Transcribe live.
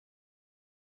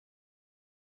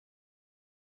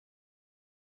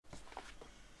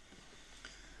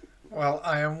Well,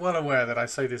 I am well aware that I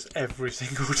say this every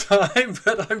single time,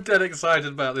 but I'm dead excited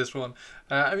about this one.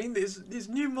 I mean, these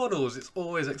new models, it's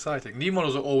always exciting. New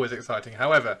models are always exciting.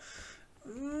 However,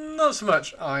 not so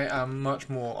much. I am much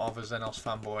more of a Xenos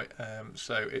fanboy.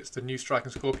 So it's the new Striking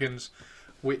Scorpions,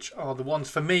 which are the ones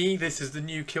for me. This is the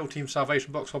new Kill Team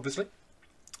Salvation box, obviously.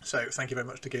 So thank you very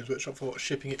much to Games Workshop for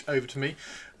shipping it over to me,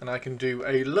 and I can do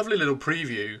a lovely little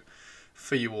preview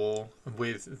for you all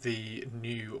with the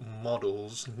new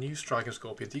models, new Striking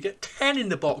Scorpions. You get 10 in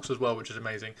the box as well, which is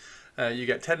amazing. You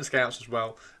get 10 scouts as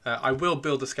well. I will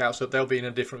build the scouts up. They'll be in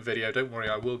a different video. Don't worry,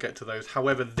 I will get to those.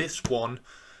 However, this one,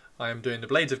 I am doing the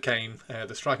Blades of Cain,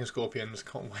 the Striking Scorpions.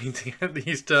 Can't wait to get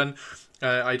these done.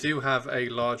 I do have a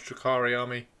large Drakari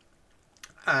army,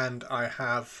 and I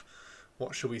have,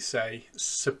 what shall we say,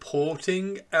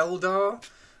 supporting Eldar.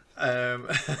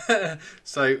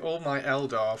 So all my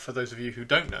Eldar, for those of you who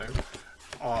don't know,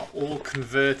 are all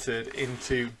converted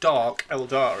into Dark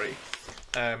Eldari.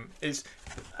 It's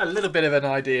a little bit of an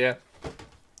idea,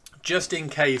 just in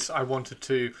case I wanted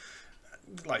to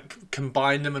like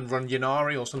combine them and run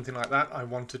Ynnari or something like that. I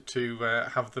wanted to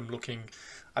have them looking,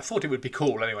 I thought it would be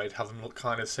cool anyway to have them look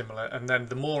kind of similar, and then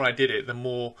the more I did it, the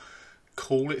more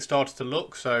cool it started to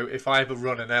look. So if I ever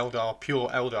run an Eldar, pure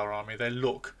Eldar army, they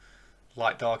look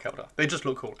like Dark Eldar. They just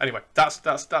look cool. Anyway, that's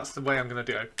the way I'm going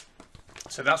to do it.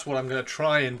 So that's what I'm going to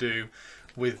try and do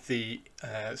with the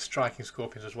Striking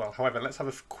Scorpions as well. However, let's have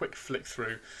a quick flick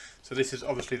through. So this is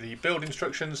obviously the build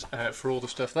instructions for all the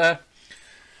stuff there.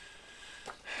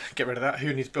 Get rid of that.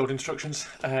 Who needs build instructions?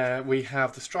 We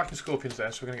have the Striking Scorpions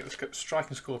there, so we're going to get the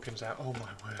Striking Scorpions out. Oh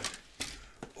my word.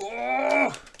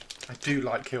 Oh! I do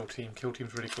like Kill Team. Kill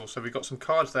Team's really cool. So we've got some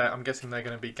cards there. I'm guessing they're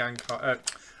going to be gang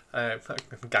cards. I'm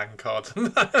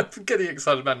getting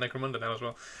excited about Necromunda now as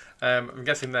well. I'm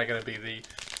guessing they're going to be the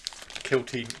Kill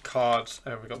Team cards.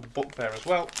 We've got the book there as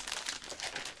well.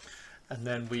 And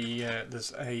then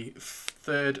there's a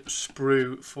third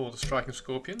sprue for the Striking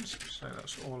Scorpions. So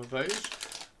that's all of those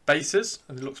bases.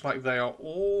 And it looks like they are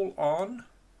all on...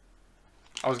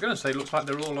 I was going to say it looks like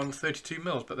they're all on 32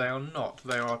 mils, but they are not.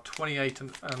 They are 28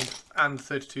 and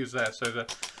 32s there. So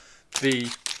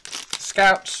the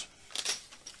Scouts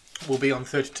will be on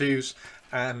 32s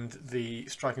and the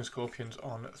Striking Scorpions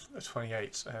on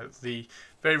 28s. The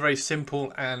very, very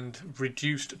simple and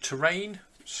reduced terrain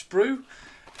sprue.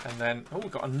 And then, oh,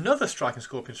 we've got another Striking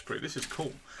Scorpion sprue. This is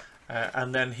cool.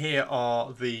 And then here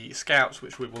are the Scouts,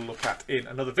 which we will look at in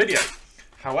another video.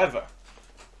 However,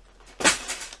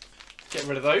 get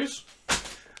rid of those.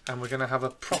 And we're going to have a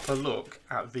proper look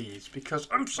at these because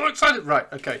I'm so excited. Right,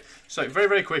 okay. So very,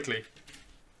 very quickly,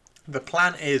 the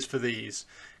plan is for these...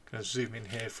 I'm going to zoom in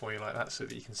here for you like that so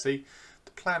that you can see.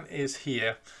 The plan is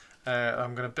here.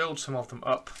 I'm going to build some of them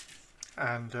up,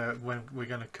 and when we're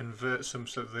going to convert some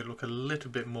so that they look a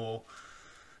little bit more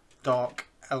Dark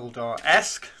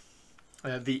Eldar-esque.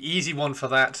 The easy one for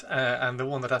that, and the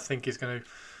one that I think is going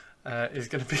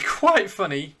to be quite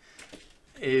funny,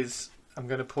 is I'm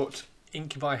going to put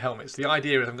Incubi helmets. The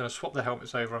idea is I'm going to swap the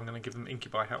helmets over. I'm going to give them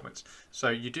Incubi helmets. So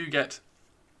you do get,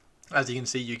 as you can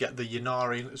see, you get the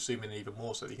Ynnari. Let's zoom in even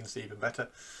more so that you can see even better.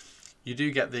 You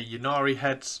do get the Ynnari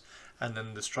heads and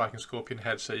then the Striking Scorpion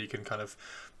heads, so you can kind of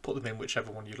put them in whichever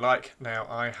one you like. Now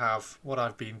I have, what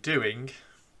I've been doing,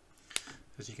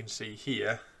 as you can see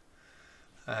here,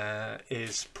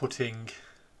 is putting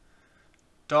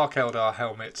Dark Eldar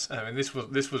helmets. And this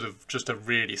was just a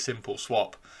really simple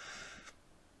swap,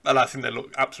 and I think they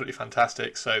look absolutely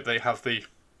fantastic. So they have the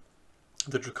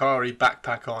Drakari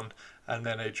backpack on, and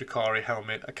then a Drakari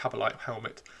helmet, a Kabbalite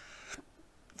helmet.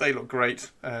 They look great.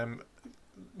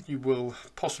 You will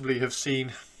possibly have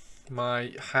seen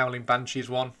my Howling Banshees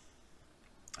one.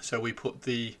 So we put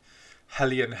the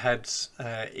Hellion heads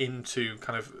into,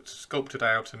 kind of sculpted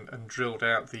out and drilled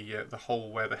out the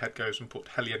hole where the head goes, and put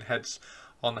Hellion heads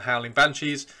on the Howling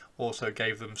Banshees. Also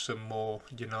gave them some more,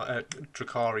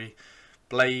 Drakari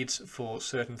blades for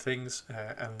certain things,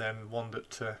 and then one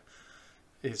that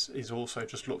is also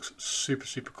just looks super,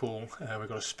 super cool. We've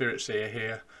got a Spirit's Ear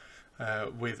here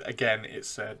with, again,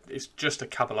 it's just a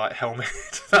Kabbalite helmet.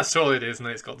 That's all it is, and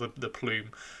then it's got the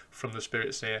plume from the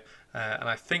Spirit's Ear. And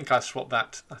I think I swapped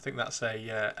that. I think that's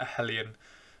a Hellion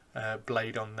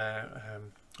blade on there.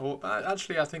 Or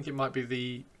actually, I think it might be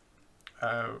the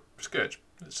Scourge.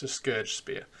 It's a Scourge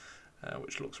spear,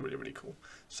 which looks really, really cool.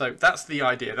 So that's the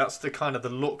idea. That's the kind of the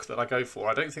look that I go for.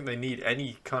 I don't think they need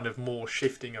any kind of more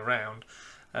shifting around.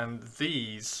 And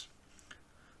these,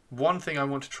 one thing I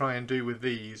want to try and do with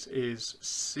these is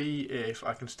see if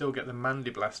I can still get the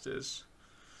Mandy Blasters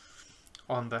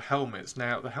on the helmets.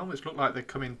 Now the helmets look like they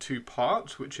come in two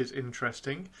parts, which is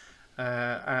interesting.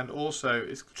 and also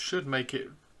it should make it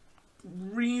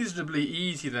reasonably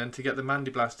easy then to get the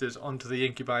Mandy Blasters onto the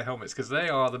Incubi helmets, because they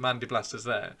are the Mandy Blasters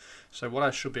there. So what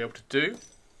I should be able to do,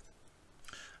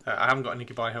 I haven't got an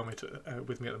Incubi helmet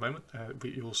with me at the moment,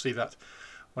 but you will see that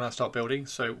when I start building.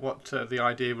 So what the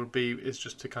idea will be is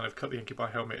just to kind of cut the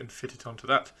Incubi helmet and fit it onto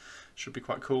that. Should be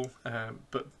quite cool.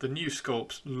 But the new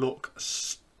sculpts look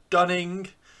stunning.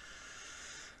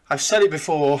 I've said it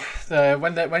before,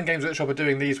 when Games Workshop are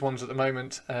doing these ones at the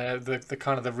moment, the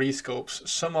kind of the resculpts,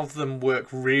 some of them work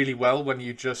really well when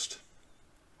you just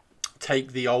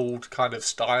take the old kind of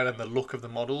style and the look of the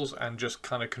models and just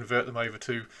kind of convert them over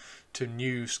to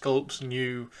new sculpts,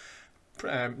 new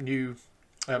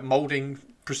moulding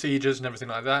procedures and everything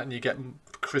like that, and you get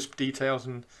crisp details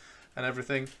and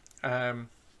everything.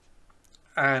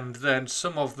 And then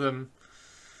some of them,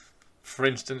 for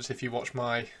instance, if you watch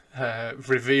my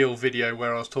reveal video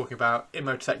where I was talking about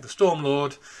Imhotep the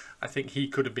Stormlord, I think he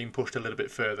could have been pushed a little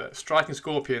bit further. Striking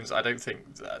Scorpions, I don't think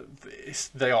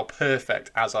they are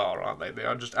perfect as are, aren't they? They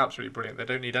are just absolutely brilliant. They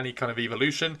don't need any kind of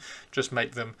evolution. Just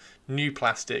make them new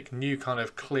plastic, new kind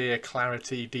of clear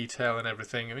clarity, detail and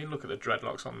everything. I mean, look at the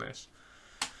dreadlocks on this.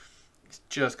 It's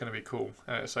just going to be cool.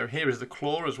 So here is the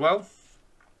claw as well.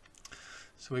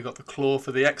 So we got the claw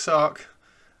for the Exarch.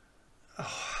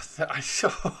 Oh,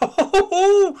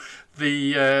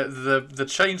 the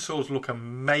chainsaws look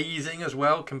amazing as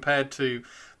well compared to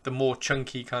the more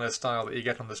chunky kind of style that you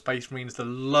get on the Space Marines. The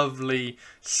lovely,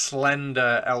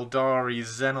 slender Eldari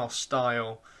Xenos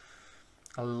style,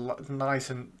 nice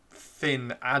and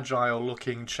thin, agile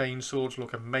looking chainsaws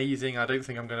look amazing. I don't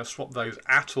think I'm going to swap those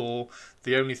at all.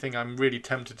 The only thing I'm really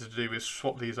tempted to do is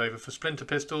swap these over for splinter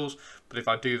pistols, but if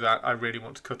I do that, I really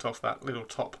want to cut off that little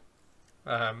top.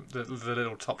 The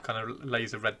little top kind of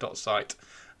laser red dot sight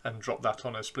and drop that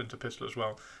on a splinter pistol as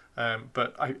well.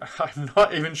 But I'm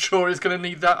not even sure it's going to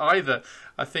need that either.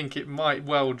 I think it might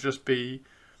well just be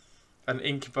an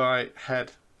Incubi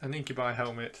head, an Incubi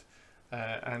helmet,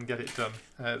 and get it done.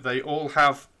 They all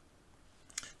have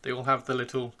the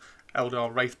little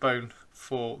Eldar Wraithbone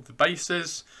for the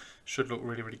bases. Should look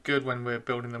really, really good when we're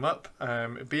building them up.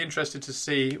 It'd be interested to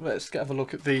see. Let's have a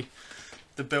look at the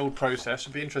build process.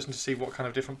 It'd be interesting to see what kind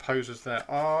of different poses there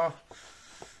are.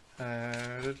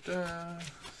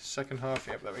 Second half,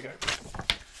 yep, there we go.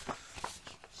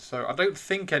 So I don't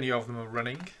think any of them are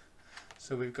running.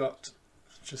 So we've got,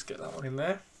 just get that one in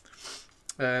there.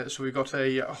 So we've got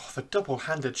the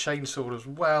double-handed chainsaw as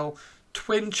well.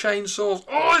 Twin chainsaws.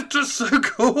 Oh, it's just so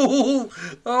cool.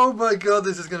 Oh my god,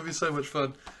 this is going to be so much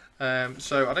fun.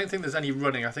 So I don't think there's any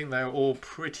running. I think they're all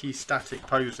pretty static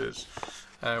poses.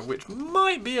 Which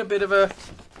might be a bit of a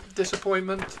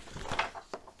disappointment.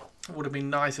 It would have been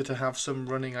nicer to have some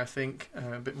running, I think,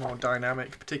 a bit more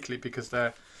dynamic, particularly because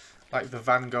they're like the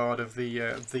vanguard of the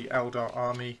Eldar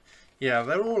army. Yeah,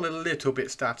 they're all a little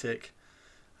bit static.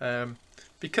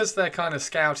 Because they're kind of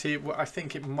scouty, I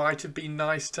think it might have been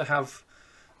nice to have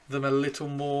them a little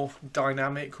more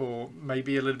dynamic or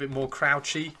maybe a little bit more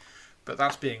crouchy, but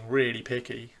that's being really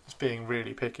picky. It's being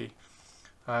really picky.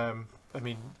 I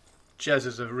mean,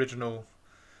 Jez's original,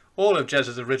 all of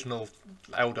Jez's original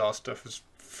Eldar stuff is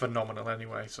phenomenal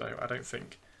anyway, so I don't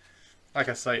think, like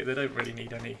I say, they don't really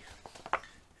need any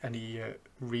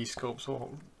resculpts or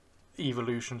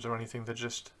evolutions or anything. They're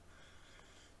just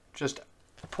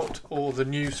put all the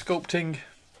new sculpting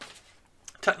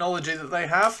technology that they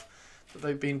have, that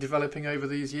they've been developing over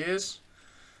these years.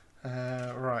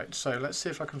 Right, so let's see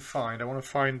if I can find, I want to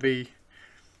find the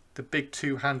big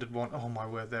two-handed one. Oh my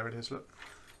word, there it is, look.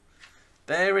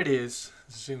 There it is.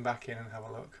 Zoom back in and have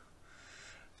a look.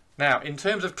 Now, in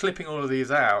terms of clipping all of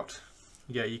these out,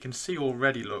 yeah, you can see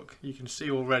already, look, you can see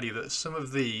already that some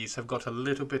of these have got a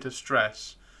little bit of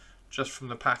stress just from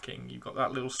the packing. You've got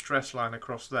that little stress line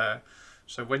across there.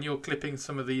 So when you're clipping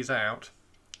some of these out,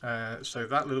 so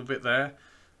that little bit there,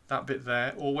 that bit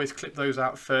there, always clip those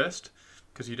out first,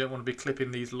 because you don't want to be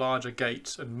clipping these larger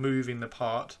gates and moving the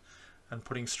part and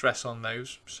putting stress on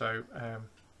those. So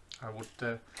I would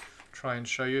try and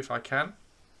show you if I can.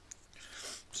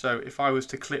 So if I was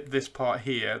to clip this part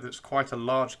here, that's quite a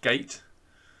large gate.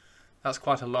 That's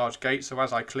quite a large gate, so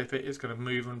as I clip it, it's going to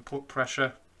move and put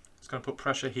pressure. It's going to put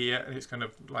pressure here, and it's going to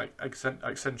like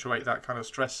accentuate that kind of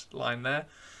stress line there.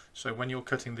 So when you're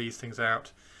cutting these things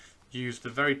out, use the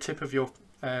very tip of your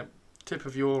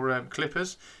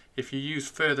clippers. If you use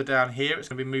further down here, it's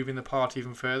going to be moving the part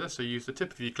even further. So use the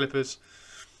tip of your clippers.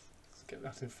 Let's get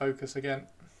that in focus again.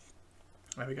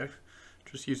 There we go.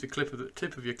 Just use the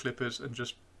tip of your clippers and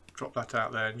just drop that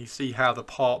out there, and you see how the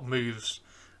part moves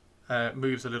a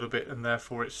little bit, and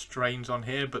therefore it strains on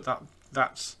here. But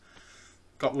that's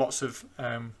got lots of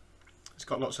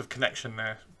connection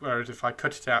there. Whereas if I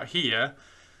cut it out here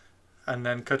and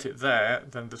then cut it there,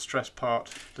 then the stress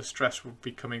would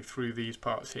be coming through these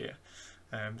parts here.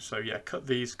 So yeah, cut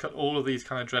all of these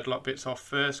kind of dreadlock bits off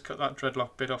first. Cut that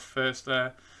dreadlock bit off first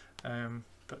there.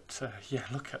 Yeah,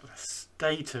 look at the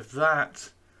state of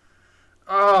that.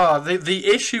 Ah, the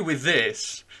issue with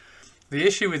this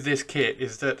kit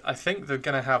is that I think they're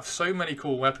going to have so many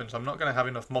cool weapons. I'm not going to have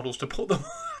enough models to put them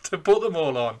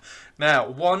all on. Now,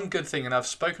 one good thing, and I've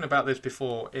spoken about this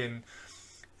before in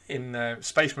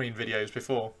Space Marine videos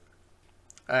before.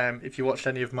 If you watched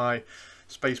any of my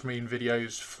Space Marine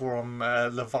videos from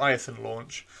Leviathan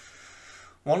launch,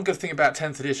 one good thing about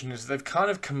 10th edition is they've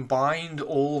kind of combined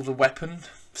all the weapon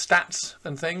stats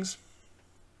and things.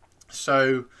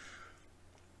 So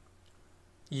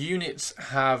units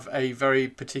have a very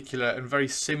particular and very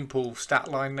simple stat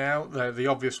line now. The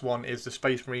obvious one is the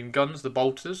Space Marine guns, the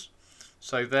bolters.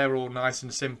 So they're all nice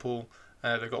and simple.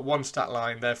 They've got one stat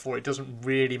line, therefore it doesn't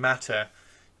really matter.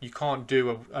 You can't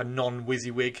do a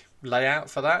non-WYSIWYG layout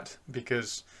for that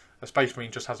because a Space Marine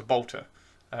just has a bolter.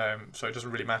 So it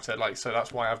doesn't really matter. So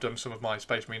that's why I've done some of my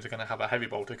Space Marines are going to have a heavy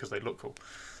bolter because they look cool.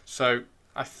 So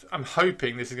I'm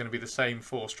hoping this is going to be the same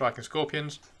for Striking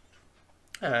Scorpions.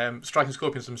 Striking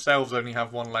Scorpions themselves only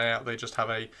have one layout. They just have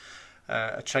a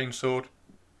chainsword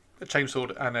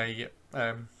and a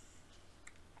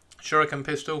shuriken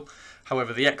pistol.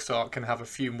 However, the Exarch can have a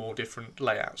few more different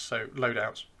layouts, so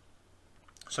loadouts.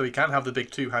 So he can have the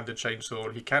big two-handed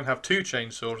chainsword. He can have two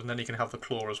chainswords, and then he can have the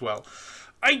claw as well.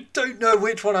 I don't know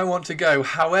which one I want to go.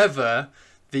 However,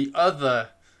 the other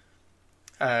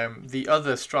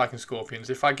Striking Scorpions,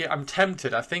 I'm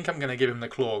tempted. I think I'm going to give him the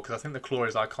claw because I think the claw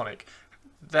is iconic.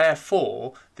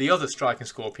 Therefore, the other Striking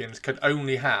Scorpions can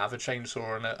only have a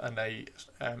chainsaw and a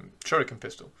shuriken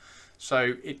pistol.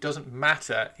 So it doesn't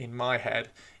matter in my head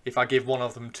if I give one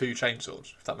of them two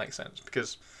chainswords, if that makes sense,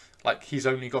 because he's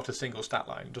only got a single stat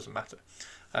line. It doesn't matter.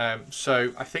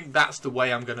 So I think that's the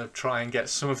way I'm going to try and get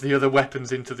some of the other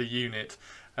weapons into the unit,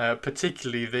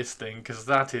 particularly this thing, because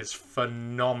that is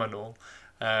phenomenal.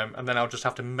 And then I'll just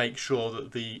have to make sure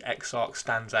that the Exarch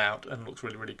stands out and looks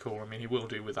really, really cool. I mean, he will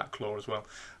do with that claw as well.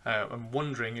 I'm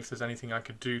wondering if there's anything I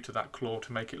could do to that claw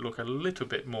to make it look a little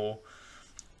bit more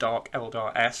Dark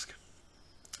Eldar-esque.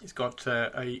 He's got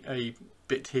a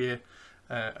bit here,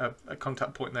 a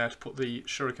contact point there to put the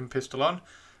shuriken pistol on.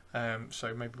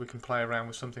 So maybe we can play around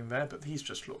with something there. But these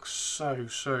just look so,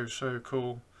 so, so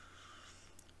cool.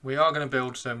 We are going to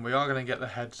build some. We are going to get the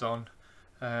heads on.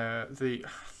 I'm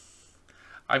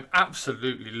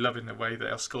absolutely loving the way they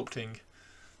are sculpting.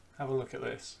 Have a look at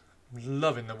this. I'm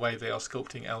loving the way they are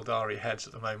sculpting Eldari heads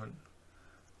at the moment.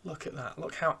 Look at that.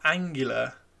 Look how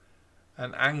angular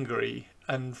and angry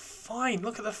and fine.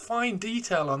 Look at the fine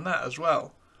detail on that as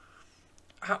well.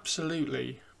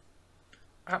 Absolutely.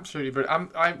 Absolutely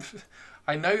brilliant.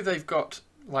 I know they've got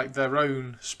their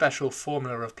own special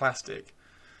formula of plastic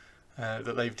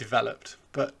that they've developed,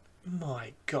 but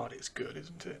my God, it's good,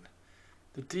 isn't it?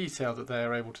 The detail that they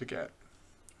are able to get.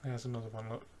 There's another one,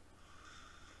 look.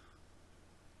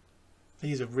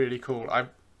 These are really cool. I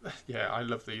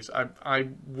love these. I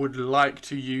would like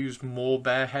to use more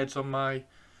bear heads on my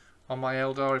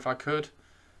Eldar if I could.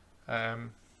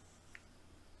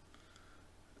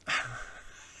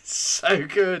 So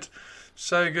good.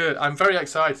 So good. I'm very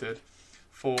excited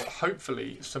for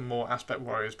hopefully some more Aspect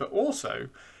Warriors, but also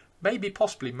maybe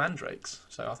possibly Mandrakes.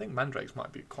 So I think Mandrakes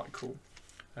might be quite cool.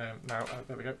 Now,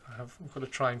 there we go. I've got to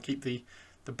try and keep the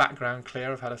background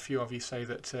clear. I've had a few of you say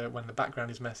that when the background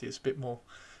is messy, it's a bit more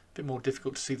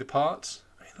difficult to see the parts.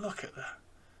 I mean, look at that.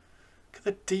 Look at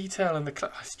the detail and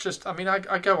it's just. I mean,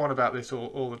 I go on about this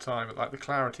all the time, but the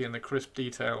clarity and the crisp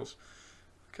details.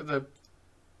 Look at the.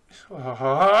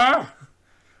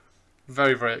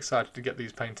 Very, very excited to get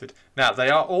these painted. Now they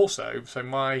are also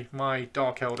my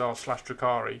Dark Eldar /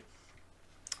 Drukhari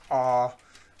are.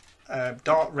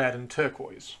 Dark red and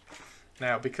turquoise.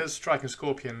 Now, because Striking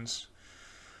Scorpions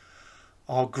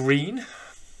are green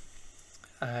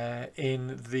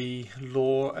in the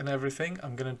lore and everything,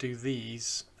 I'm going to do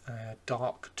these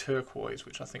dark turquoise,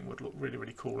 which I think would look really,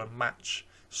 really cool and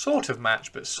sort of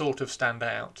match, but sort of stand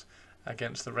out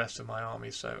against the rest of my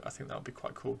army. So I think that would be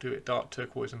quite cool. Do it dark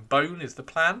turquoise and bone is the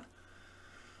plan.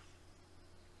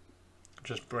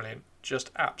 Just brilliant.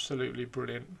 Just absolutely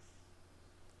brilliant.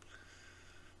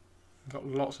 Got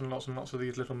lots and lots and lots of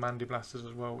these little Mandy blasters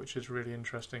as well, which is really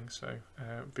interesting. So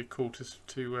it'd be cool to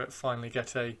finally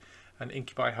get an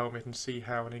Incubi helmet and see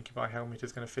how an Incubi helmet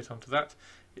is going to fit onto that.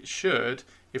 It should,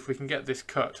 if we can get this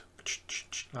cut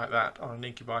like that on an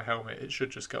Incubi helmet, it should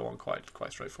just go on quite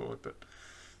straightforward. But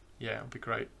yeah, it'll be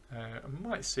great. I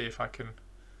might see if I can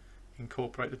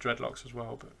incorporate the dreadlocks as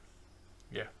well, but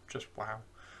yeah, just wow.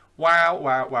 Wow,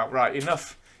 wow, wow. Right,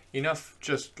 enough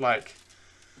just like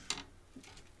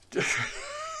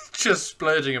just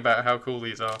splurging about how cool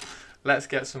these are. Let's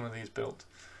get some of these built,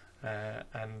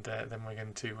 and then we're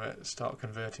going to start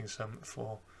converting some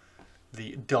for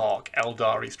the dark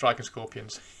Eldari striking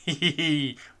scorpions.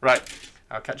 Right,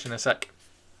 I'll catch you in a sec.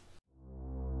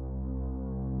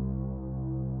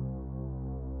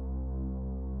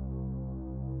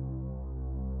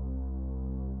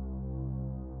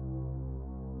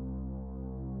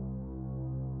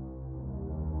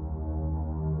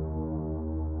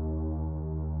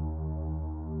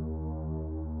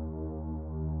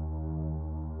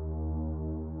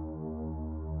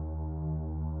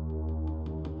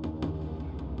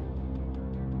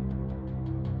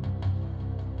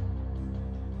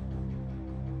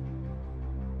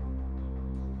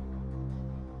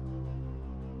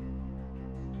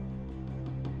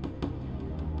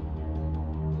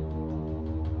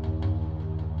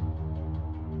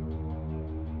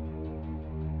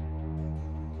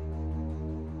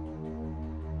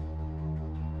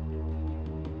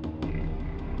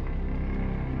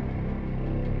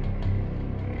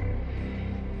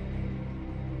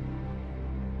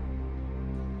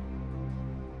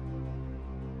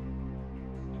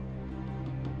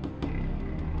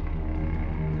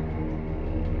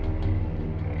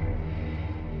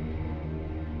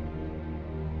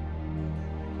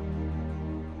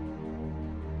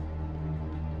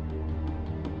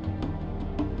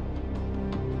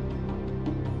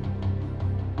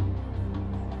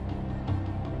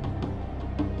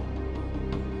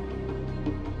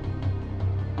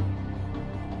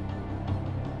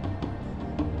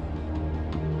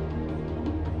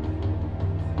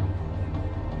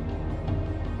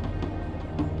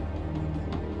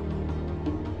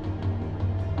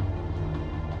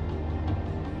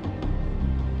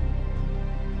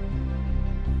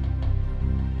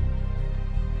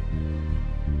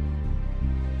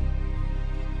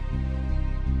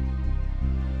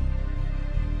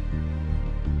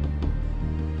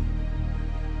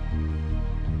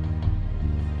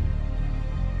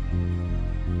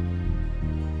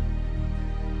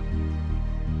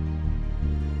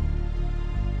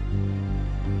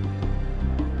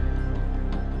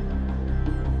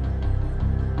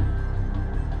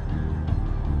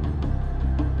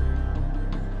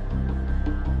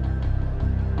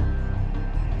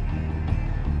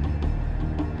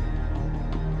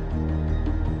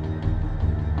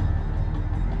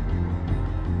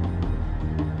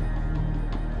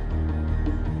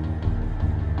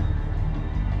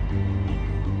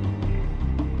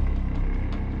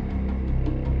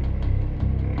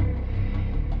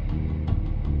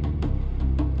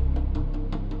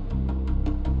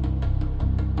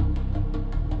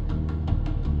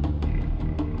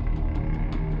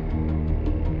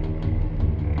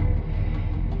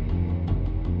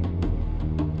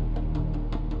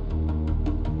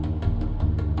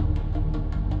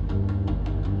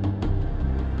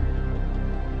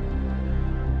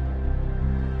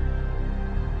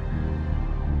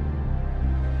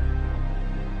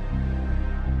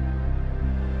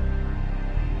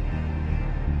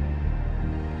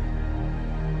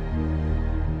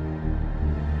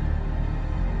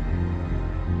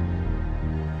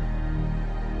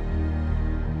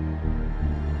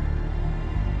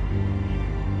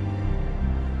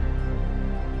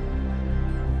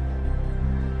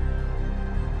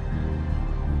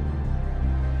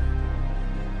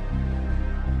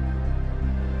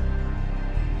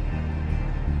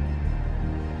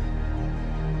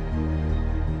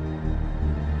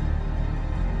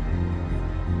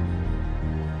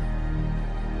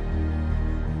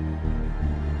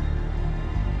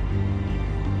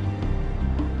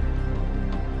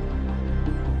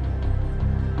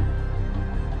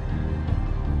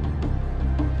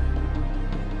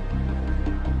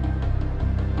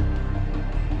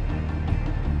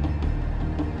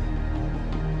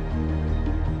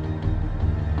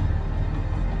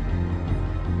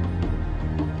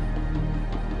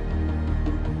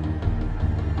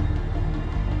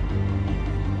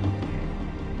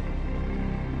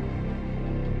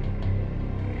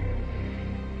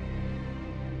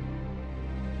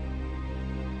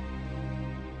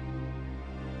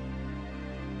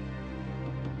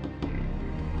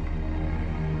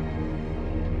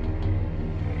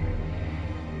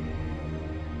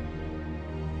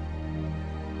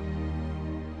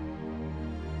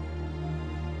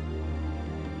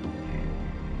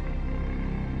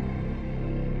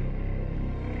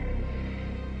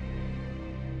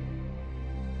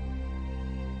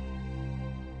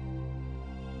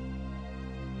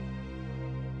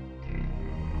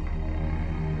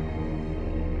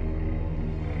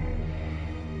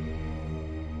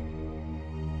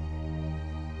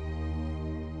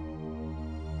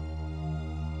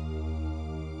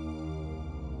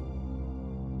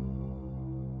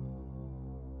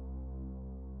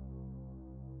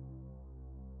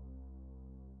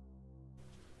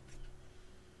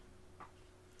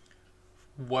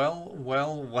 Well,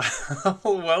 well, well,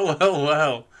 well,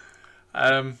 well,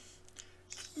 well.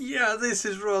 Yeah, this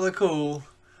is rather cool.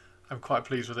 I'm quite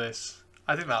pleased with this.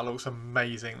 I think that looks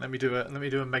amazing. Let me do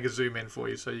a mega zoom in for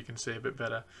you so you can see a bit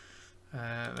better.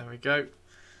 There we go.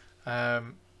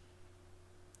 Yeah,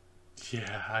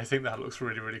 I think that looks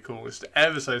really, really cool. It's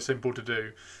ever so simple to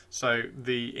do. So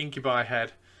the Incubi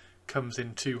head comes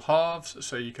in two halves,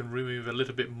 so you can remove a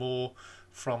little bit more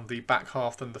from the back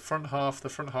half than the front half. The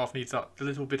front half needs that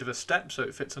little bit of a step, so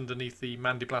it fits underneath the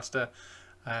Mandy Blaster,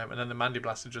 and then the Mandy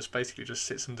Blaster just basically just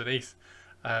sits underneath.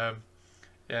 Yeah,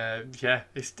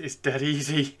 it's dead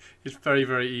easy. It's very,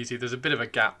 very easy. There's a bit of a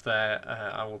gap there.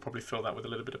 I will probably fill that with a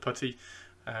little bit of putty.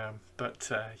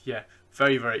 Yeah,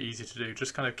 very, very easy to do.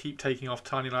 Just kind of keep taking off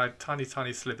tiny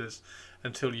slithers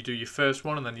until you do your first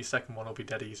one, and then your second one will be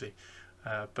dead easy.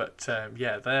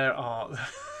 Yeah, there are.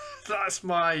 that's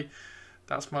my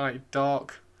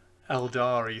Dark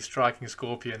Eldari striking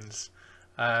scorpions.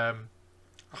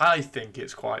 I think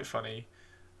it's quite funny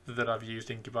that I've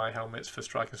used Incubi helmets for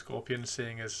striking scorpions,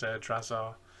 seeing as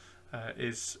Drazar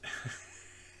is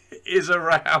is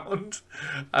around.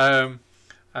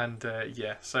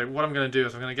 Yeah, so what I'm going to do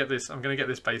is I'm going to get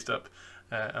this based up,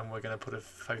 and we're going to put a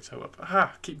photo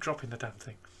up. Keep dropping the damn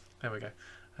thing. There we go.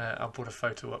 I'll put a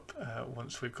photo up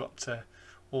once we've got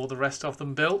all the rest of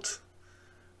them built,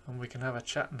 and we can have a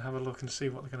chat and have a look and see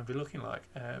what they're going to be looking like.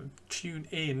 Tune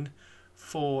in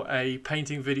for a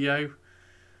painting video.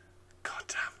 God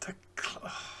damn,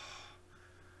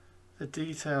 the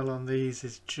detail on these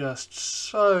is just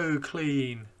so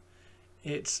clean.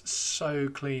 It's so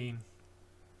clean.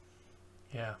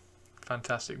 Yeah,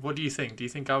 fantastic. What do you think? Do you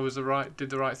think I did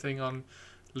the right thing on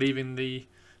leaving the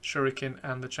shuriken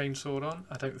and the chainsaw on?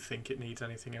 I don't think it needs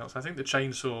anything else. I think the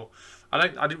chainsaw, I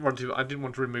didn't want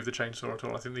to remove the chainsaw at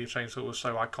all. I think the chainsaw was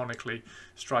so iconically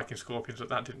striking scorpions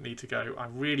that didn't need to go. I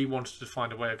really wanted to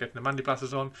find a way of getting the Mandy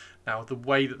Blasters on. Now the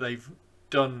way that they've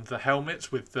done the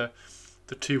helmets with the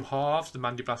two halves, the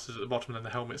Mandy Blasters at the bottom and then the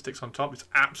helmet sticks on top, it's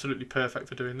absolutely perfect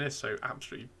for doing this. So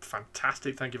absolutely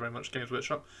fantastic. Thank you very much, Games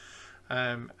Workshop.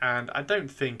 And I don't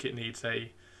think it needs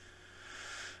a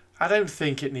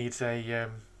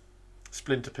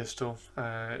splinter pistol.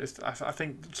 I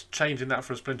think changing that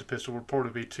for a splinter pistol would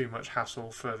probably be too much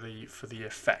hassle for the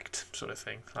effect sort of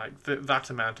thing. Like that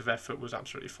amount of effort was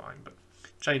absolutely fine, but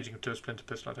changing to a splinter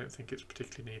pistol I don't think it's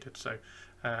particularly needed. So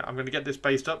I'm going to get this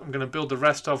based up. I'm going to build the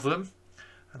rest of them,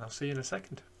 and I'll see you in a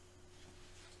second.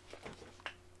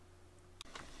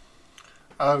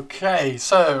 Okay,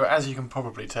 so as you can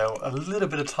probably tell, a little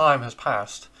bit of time has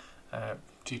passed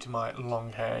due to my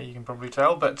long hair, you can probably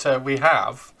tell, but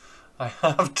I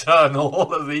have done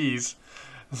all of these.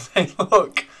 They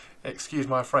look, excuse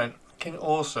my French, fucking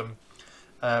awesome.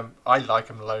 I like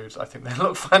them loads. I think they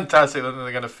look fantastic. I think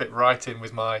they're going to fit right in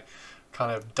with my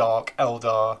kind of Dark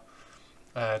Eldari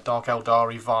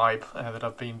vibe that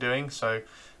I've been doing. So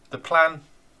the plan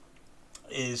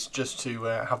is just to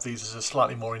have these as a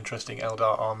slightly more interesting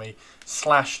Eldar army /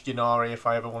 Ynnari if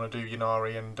I ever want to do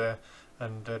Ynnari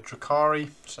and Drukhari,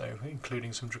 so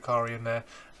including some Drukhari in there.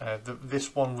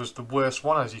 This one was the worst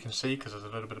one, as you can see, because there's a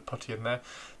little bit of putty in there.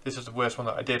 This is the worst one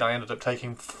that I did. I ended up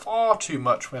taking far too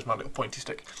much. Where's my little pointy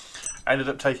stick? I ended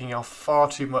up taking off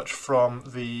far too much from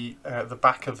the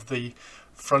back of the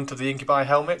front of the Incubi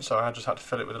helmet, so I just had to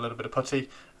fill it with a little bit of putty.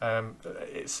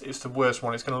 It's the worst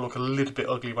one. It's going to look a little bit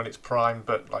ugly when it's primed,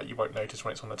 but like you won't notice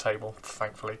when it's on the table,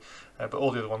 thankfully. But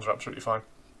all the other ones are absolutely fine.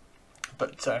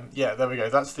 But yeah, there we go.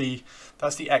 That's the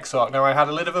Exarch. Now I had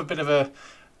a little bit of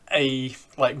a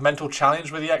like mental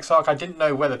challenge with the Exarch. I didn't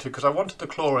know whether to, because I wanted the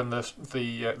claw and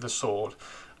the sword.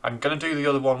 I'm going to do the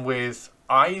other one with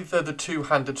either the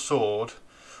two-handed sword,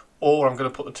 or I'm going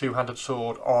to put the two-handed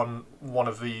sword on one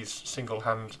of these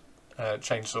single-hand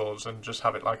chainswords and just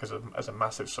have it like as a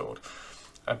massive sword.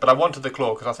 But I wanted the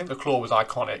claw because I think the claw was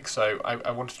iconic, so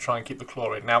I wanted to try and keep the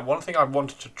claw in. Now, one thing I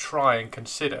wanted to try and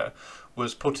consider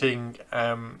was putting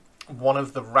one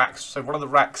of the racks. So one of the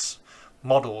racks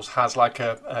models has like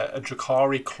a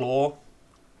Drukhari claw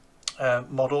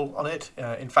model on it.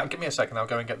 In fact, give me a second. I'll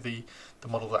go and get the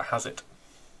model that has it.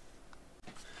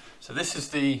 So this is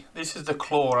the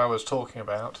claw I was talking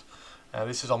about.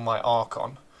 This is on my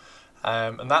Archon,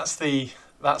 and that's the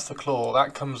claw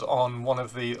that comes on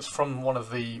it's from one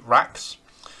of the racks,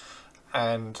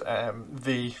 and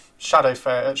the Shadow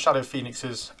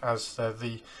Phoenixes, as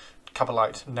the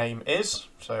Kabbalite name is.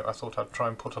 So I thought I'd try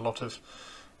and put a lot of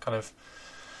kind of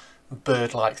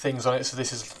bird-like things on it. So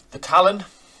this is the Talon,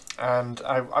 and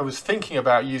I was thinking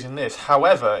about using this.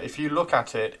 However, if you look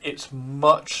at it, it's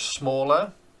much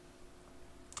smaller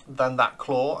than that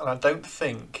claw, and I don't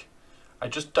think I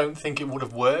just don't think it would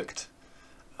have worked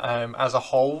as a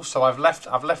whole. So I've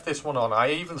left this one on.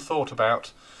 I even thought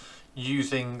about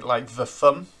using like the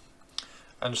thumb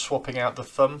and swapping out the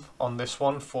thumb on this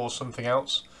one for something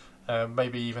else,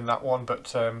 maybe even that one.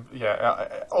 But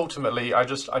yeah, ultimately I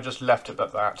just left it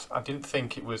at that. I didn't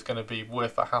think it was going to be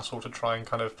worth the hassle to try and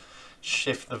kind of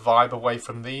shift the vibe away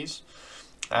from these,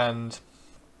 and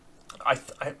I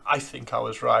think I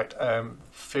was right.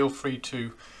 Feel free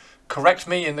to correct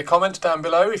me in the comments down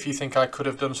below if you think I could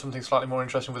have done something slightly more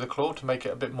interesting with the claw to make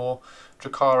it a bit more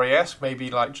Drakari-esque.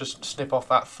 Maybe like just snip off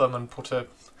that thumb and put a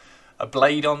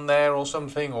blade on there or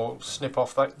something, or snip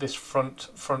off this front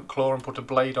claw and put a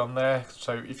blade on there.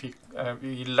 So if you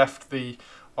left the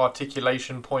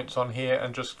articulation points on here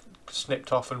and just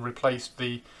snipped off and replaced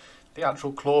the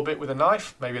actual claw bit with a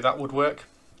knife, maybe that would work.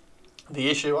 The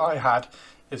issue I had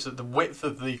is that the width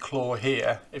of the claw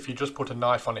here, if you just put a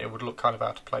knife on it, it would look kind of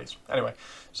out of place. Anyway,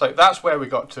 so that's where we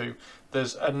got to.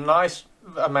 There's a nice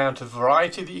amount of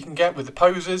variety that you can get with the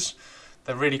poses.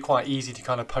 They're really quite easy to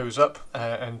kind of pose up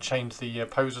and change the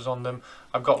poses on them.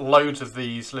 I've got loads of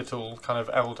these little kind of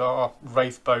Eldar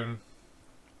Wraithbone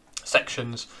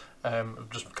sections. I've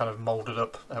just kind of moulded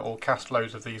up or cast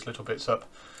loads of these little bits up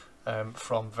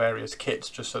from various kits,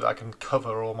 just so that I can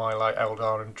cover all my like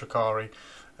Eldar and Drakari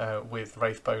with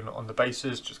Wraithbone on the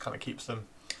bases. Just kind of keeps them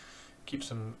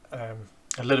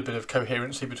a little bit of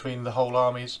coherency between the whole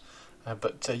armies.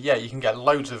 But yeah, you can get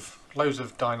loads of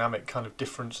dynamic kind of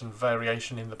difference and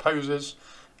variation in the poses.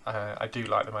 I do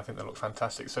like them. I think they look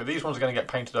fantastic. So these ones are going to get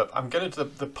painted up. I'm going to.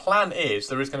 The plan is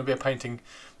there is going to be a painting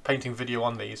video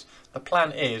on these. The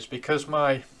plan is, because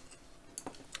my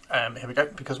here we go,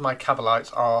 because my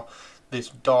Cavalites are this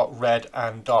dark red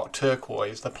and dark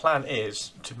turquoise, the plan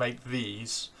is to make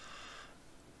these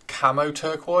camo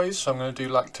turquoise. So I'm going to do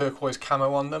like turquoise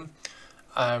camo on them.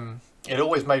 It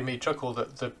always made me chuckle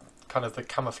that the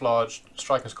camouflage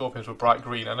striking scorpions were bright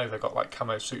green. I know they've got like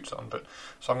camo suits on, but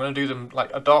so I'm going to do them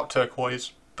like a dark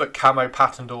turquoise but camo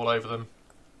patterned all over them.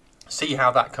 See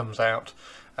how that comes out.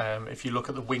 If you look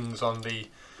at the wings on the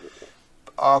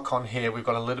Archon here, we've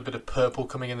got a little bit of purple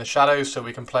coming in the shadows, so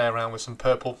we can play around with some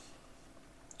purple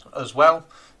as well.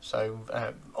 So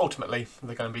ultimately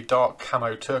they're going to be dark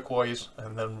camo turquoise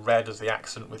and then red as the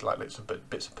accent, with like bits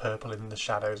of purple in the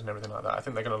shadows and everything like that. I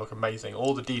think they're going to look amazing.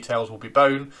 All the details will be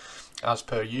bone as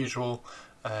per usual,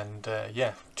 and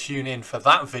yeah, tune in for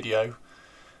that video.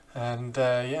 And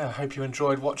yeah, I hope you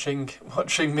enjoyed watching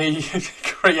me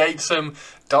create some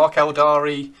Dark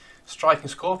Eldari striking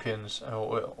scorpions,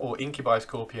 or Incubi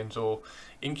scorpions, or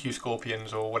Incu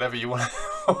scorpions, or whatever you want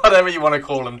to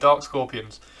call them, dark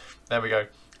scorpions. There we go.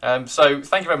 So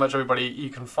thank you very much, everybody. You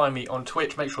can find me on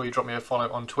Twitch. Make sure you drop me a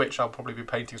follow on Twitch. I'll probably be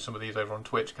painting some of these over on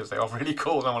Twitch because they are really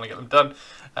cool and I want to get them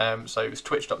done. So it's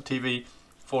twitch.tv/Chris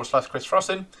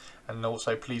Frossin. And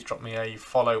also please drop me a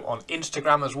follow on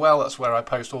Instagram as well. That's where I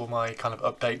post all my kind of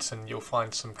updates, and you'll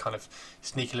find some kind of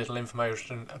sneaky little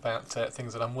information about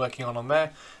things that I'm working on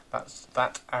there.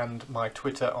 That and my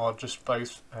Twitter are just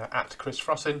both at Chris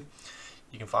Frossin.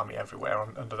 You can find me everywhere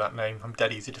under that name. I'm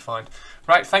dead easy to find.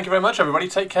 Right, thank you very much, everybody.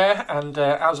 Take care, and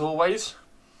as always,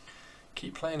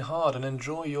 keep playing hard and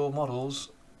enjoy your models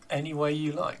any way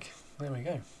you like. There we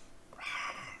go.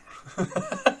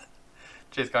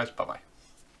 Cheers, guys. Bye-bye.